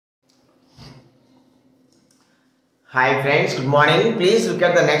Hi friends, good morning. Please look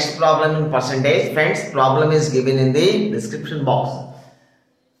at the next problem in percentage. Friends, problem is given in the description box.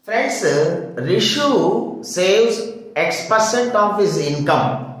 Friends, Rishu saves X% of his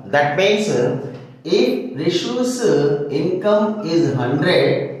income. That means if Rishu's income is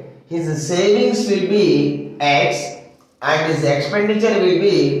 100, his savings will be X and his expenditure will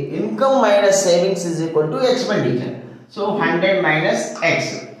be income minus savings is equal to expenditure. So 100 minus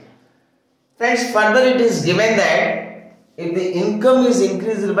X. Friends, further it is given that if the income is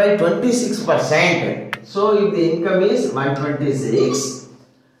increased by 26%, so if the income is 126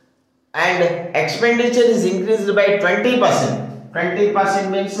 and expenditure is increased by 20%, 20%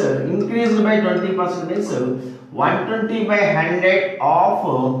 means increased by 20% means 120 by 100 of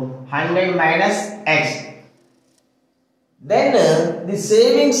 100 minus X. Then the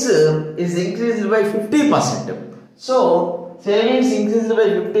savings is increased by 50%. So savings increased by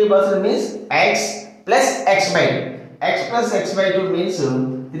 50% means X plus X by 2. X plus X by 2 means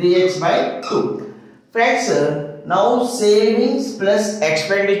 3X by 2. Friends, now savings plus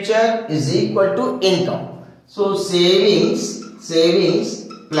expenditure is equal to income. So savings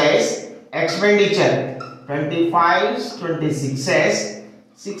plus expenditure 25 26s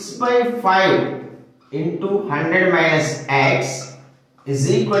 6 by 5 into 100 minus X is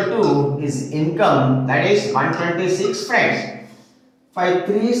equal to his income, that is 126. Friends, 5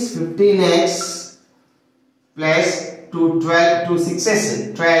 3s 15x plus 12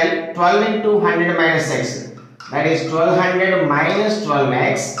 6s 12 into 100 minus x, that is 1200 minus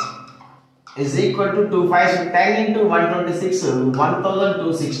 12x is equal to 2 5 10 into 126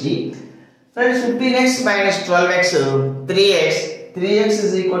 1260. Friends, 15x minus 12x 3x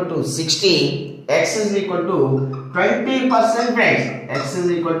is equal to 60, x is equal to 20%. Friends, x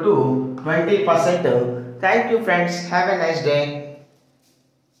is equal to 20%. Thank you friends, have a nice day.